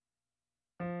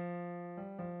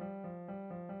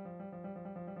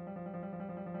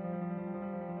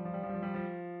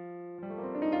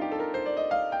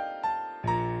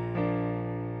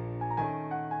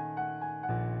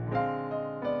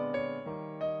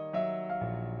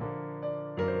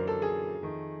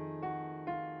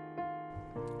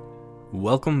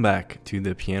Welcome back to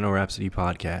the Piano Rhapsody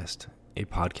podcast, a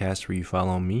podcast where you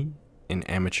follow me, an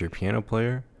amateur piano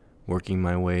player, working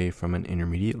my way from an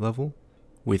intermediate level,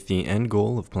 with the end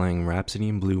goal of playing Rhapsody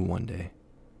in Blue one day.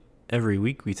 Every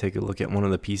week we take a look at one of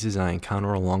the pieces I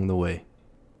encounter along the way.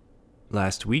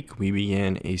 Last week we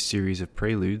began a series of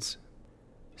preludes,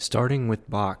 starting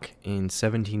with Bach in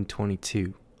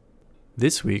 1722.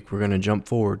 This week we're going to jump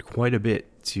forward quite a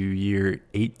bit to year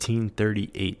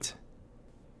 1838.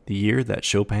 The year that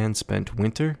Chopin spent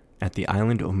winter at the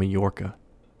island of Majorca,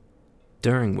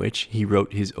 during which he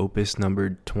wrote his opus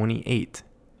numbered 28,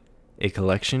 a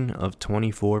collection of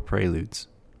 24 preludes.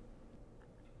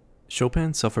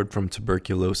 Chopin suffered from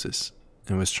tuberculosis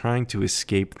and was trying to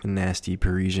escape the nasty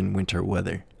Parisian winter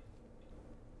weather.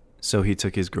 So he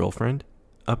took his girlfriend,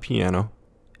 a piano,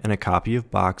 and a copy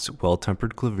of Bach's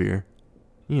Well-Tempered Clavier,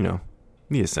 the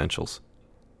essentials,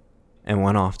 and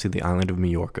went off to the island of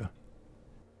Majorca.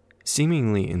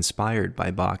 Seemingly inspired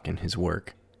by Bach and his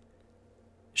work,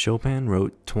 Chopin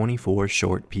wrote 24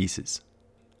 short pieces,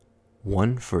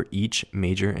 one for each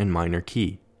major and minor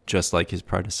key, just like his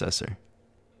predecessor.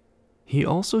 He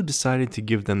also decided to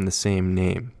give them the same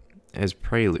name as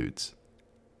preludes,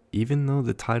 even though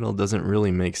the title doesn't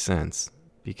really make sense,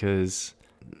 because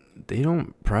they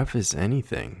don't preface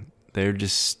anything. They're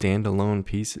just standalone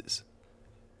pieces.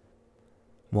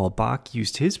 While Bach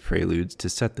used his preludes to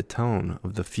set the tone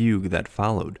of the fugue that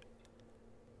followed,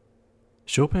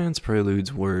 Chopin's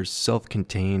preludes were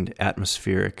self-contained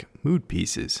atmospheric mood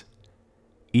pieces,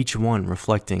 each one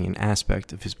reflecting an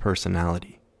aspect of his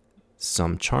personality,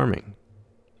 some charming,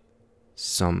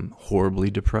 some horribly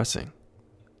depressing,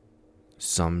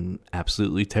 some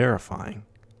absolutely terrifying,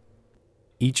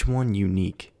 each one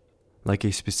unique, like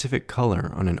a specific color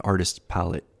on an artist's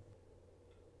palette.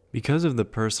 Because of the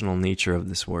personal nature of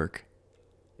this work,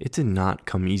 it did not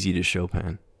come easy to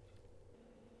Chopin.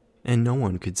 And no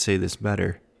one could say this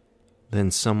better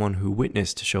than someone who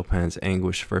witnessed Chopin's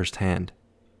anguish firsthand,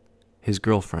 his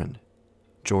girlfriend,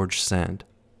 George Sand.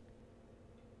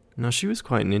 Now, she was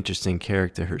quite an interesting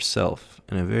character herself,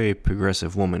 and a very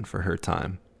progressive woman for her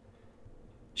time.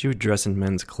 She would dress in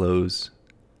men's clothes,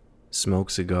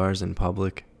 smoke cigars in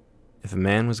public. If a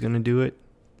man was going to do it,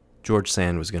 George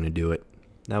Sand was going to do it.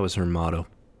 That was her motto.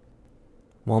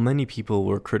 While many people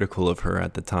were critical of her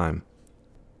at the time,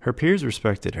 her peers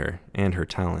respected her and her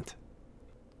talent.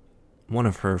 One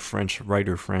of her French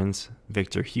writer friends,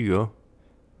 Victor Hugo,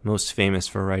 most famous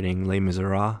for writing Les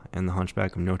Miserables and The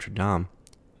Hunchback of Notre Dame,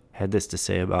 had this to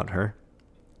say about her.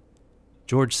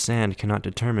 George Sand cannot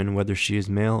determine whether she is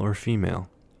male or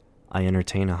female. I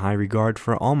entertain a high regard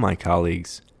for all my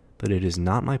colleagues, but it is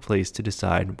not my place to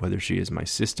decide whether she is my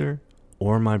sister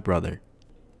or my brother.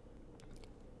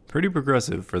 Pretty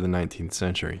progressive for the 19th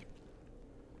century.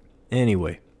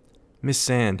 Anyway, Miss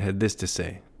Sand had this to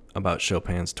say about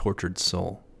Chopin's tortured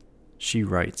soul. She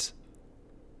writes,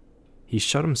 "He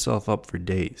shut himself up for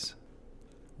days,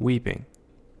 weeping,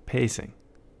 pacing,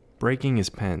 breaking his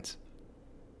pens.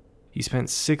 He spent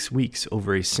 6 weeks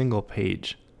over a single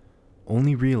page,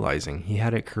 only realizing he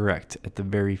had it correct at the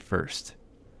very first."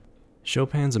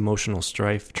 Chopin's emotional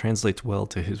strife translates well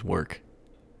to his work.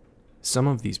 Some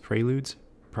of these preludes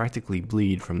practically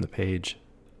bleed from the page.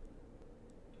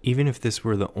 Even if this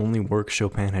were the only work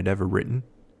Chopin had ever written,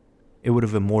 it would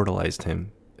have immortalized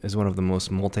him as one of the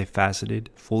most multifaceted,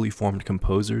 fully formed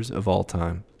composers of all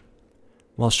time.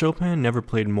 While Chopin never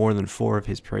played more than 4 of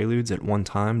his preludes at one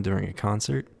time during a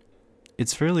concert,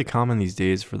 it's fairly common these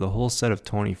days for the whole set of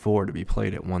 24 to be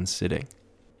played at one sitting,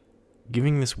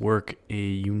 giving this work a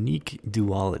unique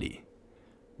duality,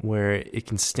 where it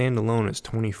can stand alone as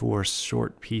 24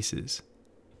 short pieces,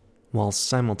 while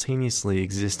simultaneously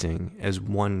existing as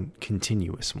one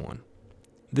continuous one.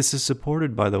 This is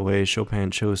supported by the way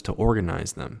Chopin chose to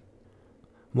organize them.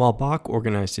 While Bach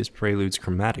organized his preludes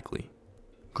chromatically,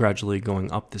 gradually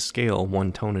going up the scale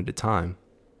one tone at a time,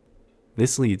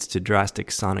 this leads to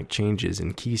drastic sonic changes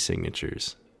in key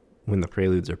signatures when the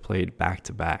preludes are played back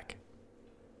to back.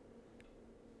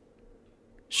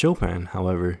 Chopin,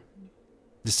 however,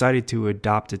 decided to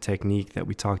adopt a technique that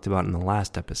we talked about in the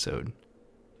last episode,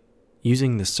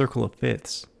 using the circle of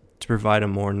fifths to provide a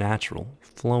more natural,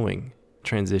 flowing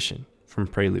transition from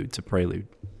prelude to prelude,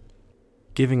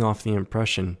 giving off the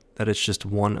impression that it's just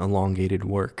one elongated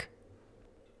work.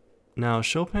 Now,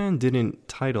 Chopin didn't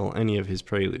title any of his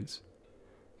preludes,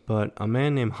 but a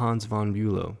man named Hans von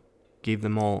Bülow gave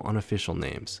them all unofficial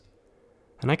names.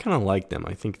 And I kind of like them.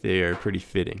 I think they are pretty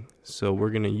fitting, so we're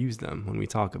going to use them when we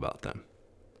talk about them.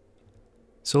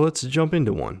 So let's jump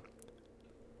into one.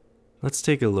 Let's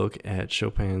take a look at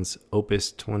Chopin's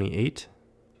Opus 28,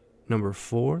 number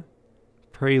 4,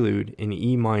 Prelude in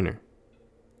E minor,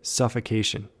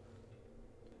 Suffocation.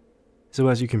 So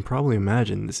as you can probably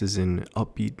imagine, this is an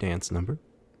upbeat dance number.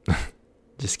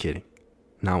 Just kidding,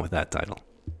 not with that title.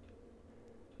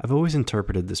 I've always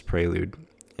interpreted this prelude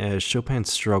as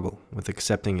Chopin's struggle with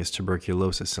accepting his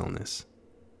tuberculosis illness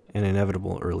and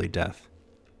inevitable early death.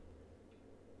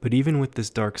 But even with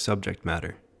this dark subject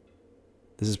matter,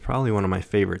 this is probably one of my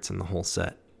favorites in the whole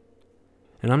set.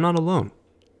 And I'm not alone.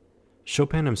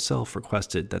 Chopin himself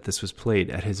requested that this was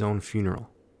played at his own funeral,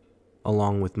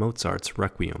 along with Mozart's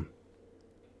Requiem.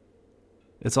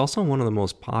 It's also one of the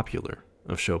most popular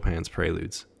of Chopin's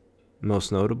preludes.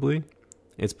 Most notably,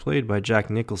 it's played by Jack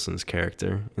Nicholson's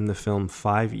character in the film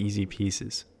 5 Easy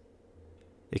Pieces.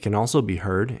 It can also be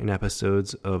heard in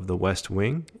episodes of The West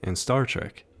Wing and Star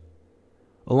Trek,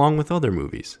 along with other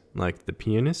movies like The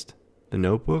Pianist, The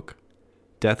Notebook,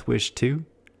 Death Wish 2,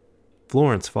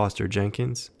 Florence Foster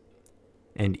Jenkins,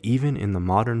 and even in the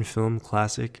modern film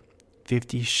classic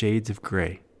 50 Shades of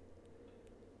Grey.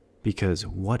 Because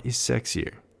what is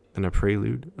sexier than a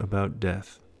prelude about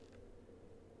death?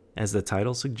 As the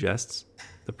title suggests,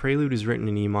 the prelude is written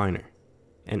in E minor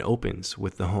and opens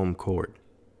with the home chord.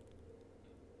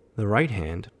 The right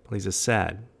hand plays a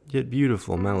sad yet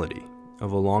beautiful melody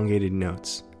of elongated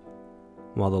notes,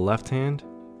 while the left hand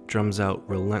drums out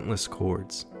relentless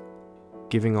chords,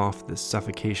 giving off the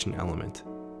suffocation element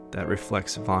that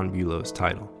reflects Von Bülow's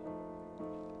title.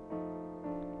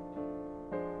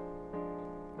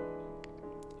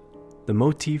 The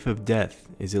motif of death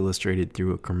is illustrated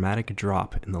through a chromatic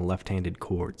drop in the left-handed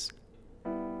chords,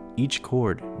 each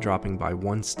chord dropping by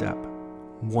one step,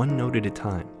 one note at a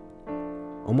time,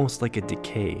 almost like a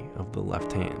decay of the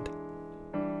left hand.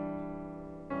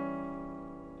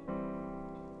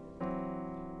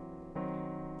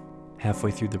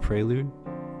 Halfway through the prelude,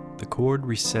 the chord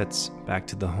resets back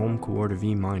to the home chord of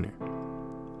E minor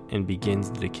and begins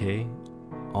the decay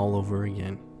all over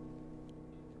again.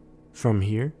 From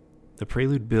here, the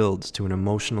prelude builds to an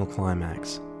emotional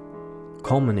climax,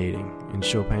 culminating in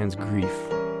Chopin's grief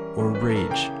or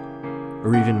rage,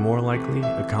 or even more likely,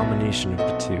 a combination of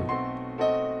the two.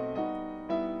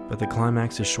 But the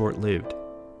climax is short-lived,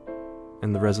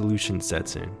 and the resolution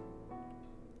sets in.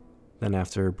 Then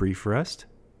after a brief rest,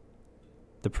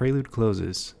 the prelude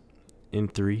closes in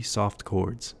 3 soft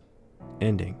chords,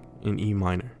 ending in E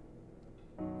minor.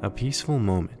 A peaceful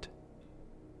moment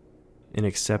in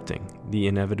accepting the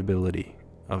inevitability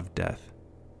of death.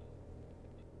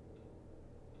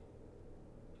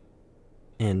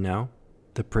 And now,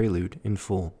 the prelude in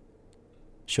full.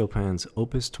 Chopin's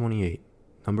Opus 28,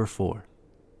 number 4,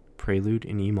 Prelude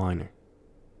in E minor,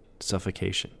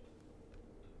 Suffocation.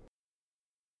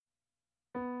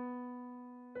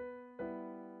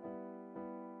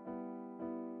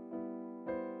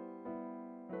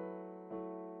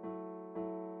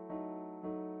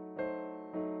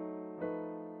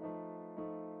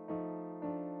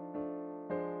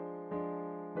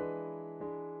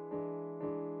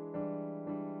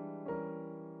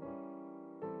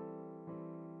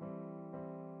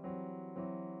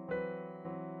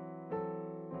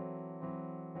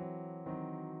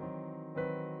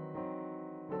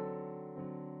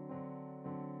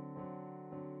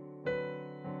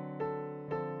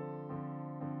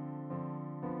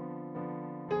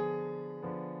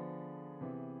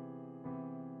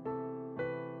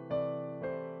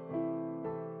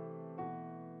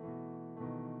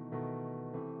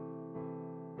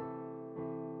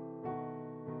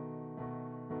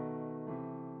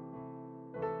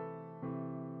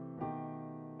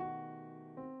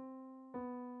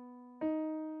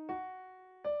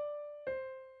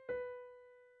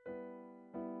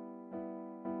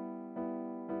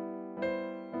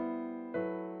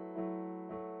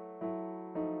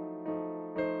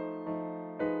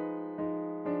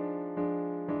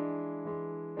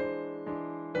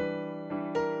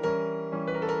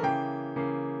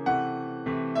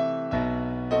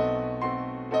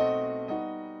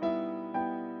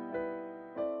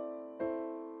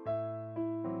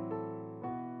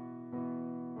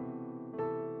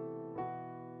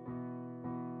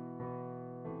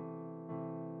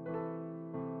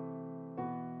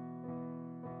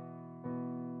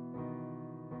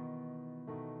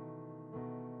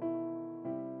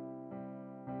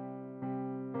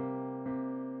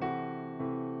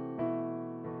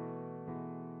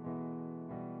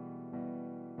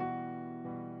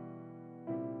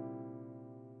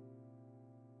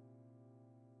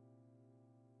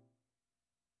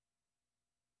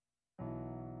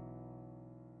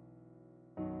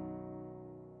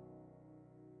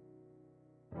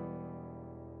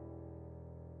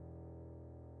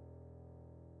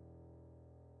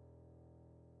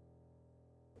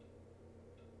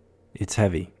 It's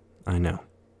heavy, I know.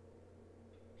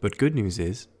 But good news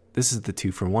is, this is the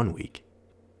 2-for-1 week.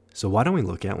 So why don't we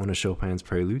look at one of Chopin's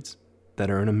preludes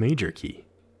that are in a major key,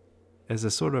 as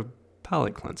a sort of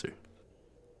palate cleanser.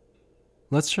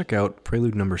 Let's check out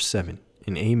Prelude number 7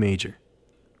 in A major,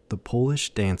 The Polish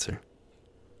Dancer.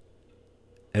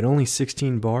 At only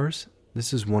 16 bars,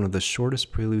 this is one of the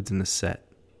shortest preludes in the set,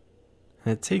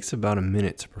 and it takes about a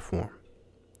minute to perform.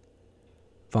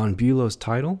 Von Bülow's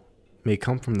title may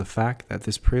come from the fact that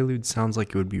this prelude sounds like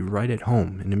it would be right at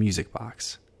home in a music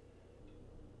box.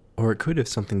 Or it could have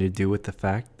something to do with the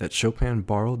fact that Chopin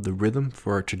borrowed the rhythm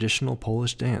for a traditional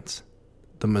Polish dance,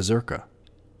 the mazurka.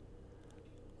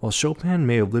 While Chopin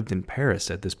may have lived in Paris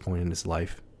at this point in his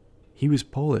life, he was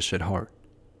Polish at heart.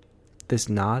 This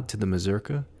nod to the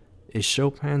mazurka is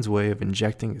Chopin's way of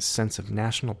injecting a sense of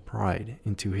national pride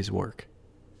into his work.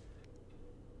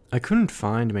 I couldn't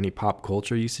find many pop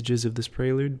culture usages of this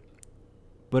prelude,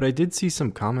 but I did see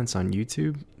some comments on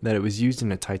YouTube that it was used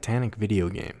in a Titanic video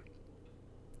game,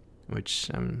 which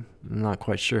I'm not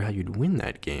quite sure how you'd win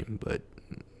that game, but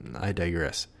I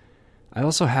digress. I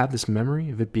also have this memory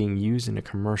of it being used in a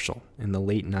commercial in the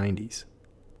late 90s.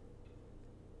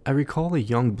 I recall a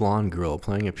young blonde girl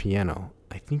playing a piano.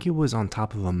 I think it was on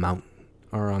top of a mountain,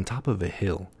 or on top of a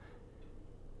hill.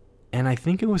 And I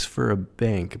think it was for a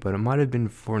bank, but it might have been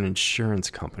for an insurance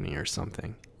company or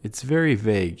something. It's very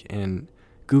vague, and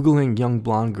Googling young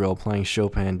blonde girl playing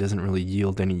Chopin doesn't really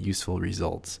yield any useful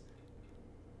results.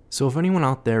 So if anyone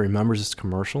out there remembers this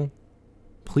commercial,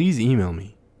 please email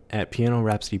me at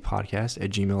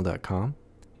pianorhapsodypodcast@gmail.com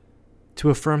to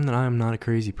affirm that I am not a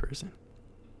crazy person.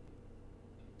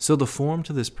 So the form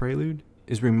to this prelude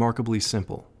is remarkably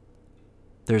simple.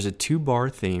 There's a 2-bar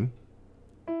theme,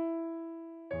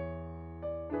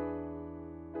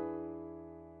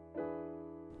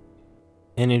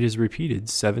 and it is repeated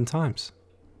 7 times.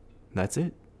 That's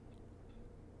it.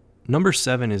 Number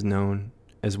 7 is known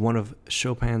as one of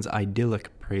Chopin's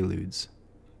idyllic preludes,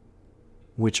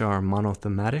 which are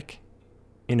monothematic,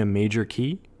 in a major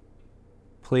key,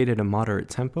 played at a moderate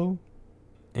tempo,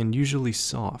 and usually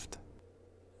soft.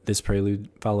 This prelude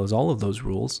follows all of those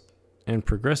rules and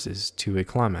progresses to a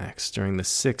climax during the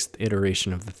 6th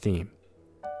iteration of the theme,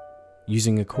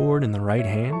 using a chord in the right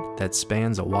hand that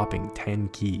spans a whopping 10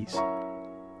 keys,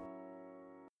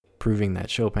 proving that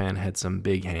Chopin had some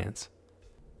big hands.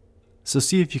 So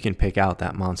see if you can pick out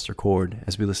that monster chord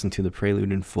as we listen to the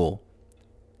prelude in full.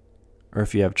 Or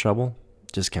if you have trouble,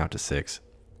 just count to 6.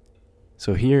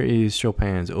 So here is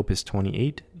Chopin's Opus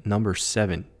 28, number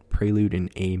 7, Prelude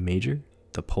in A major,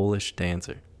 The Polish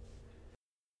Dancer.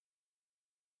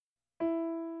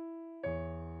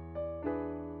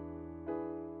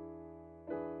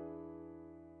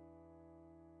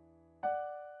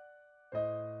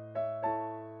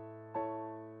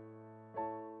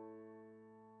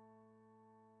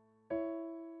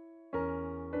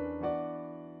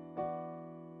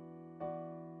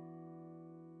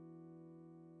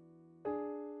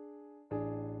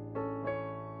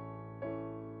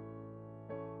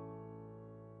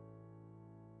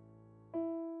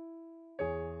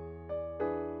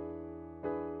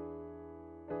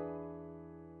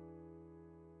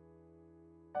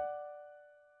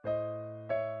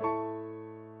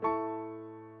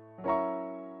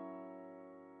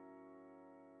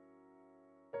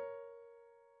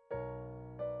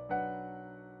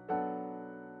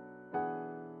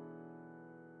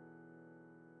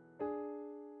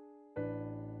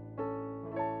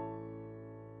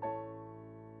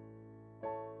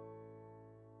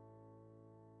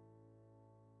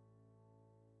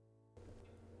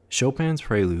 Chopin's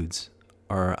preludes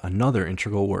are another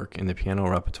integral work in the piano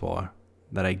repertoire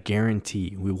that I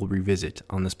guarantee we will revisit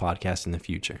on this podcast in the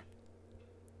future.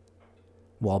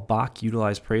 While Bach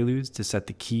utilized preludes to set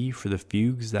the key for the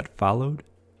fugues that followed,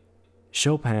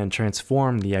 Chopin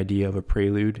transformed the idea of a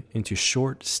prelude into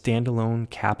short, standalone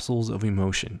capsules of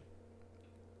emotion.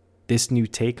 This new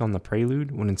take on the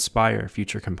prelude would inspire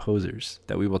future composers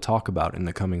that we will talk about in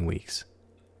the coming weeks.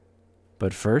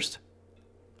 But first,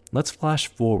 let's flash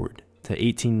forward to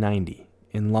 1890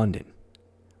 in London,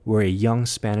 where a young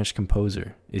Spanish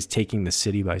composer is taking the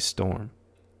city by storm.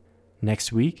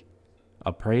 Next week,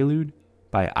 a prelude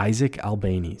by Isaac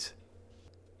Albéniz.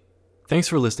 Thanks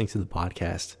for listening to the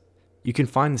podcast. You can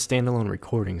find the standalone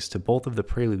recordings to both of the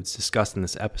preludes discussed in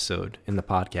this episode in the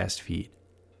podcast feed.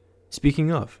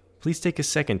 Speaking of, please take a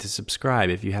second to subscribe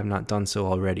if you have not done so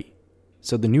already,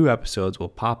 so the new episodes will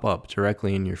pop up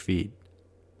directly in your feed.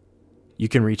 You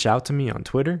can reach out to me on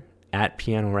Twitter at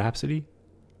Piano Rhapsody,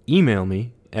 email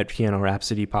me at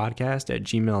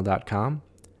pianorhapsodypodcast@gmail.com,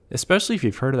 especially if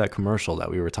you've heard of that commercial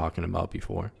that we were talking about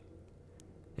before.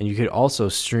 And you could also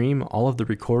stream all of the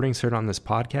recordings heard on this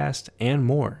podcast and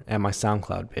more at my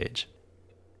SoundCloud page.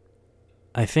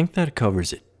 I think that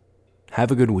covers it.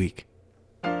 Have a good week.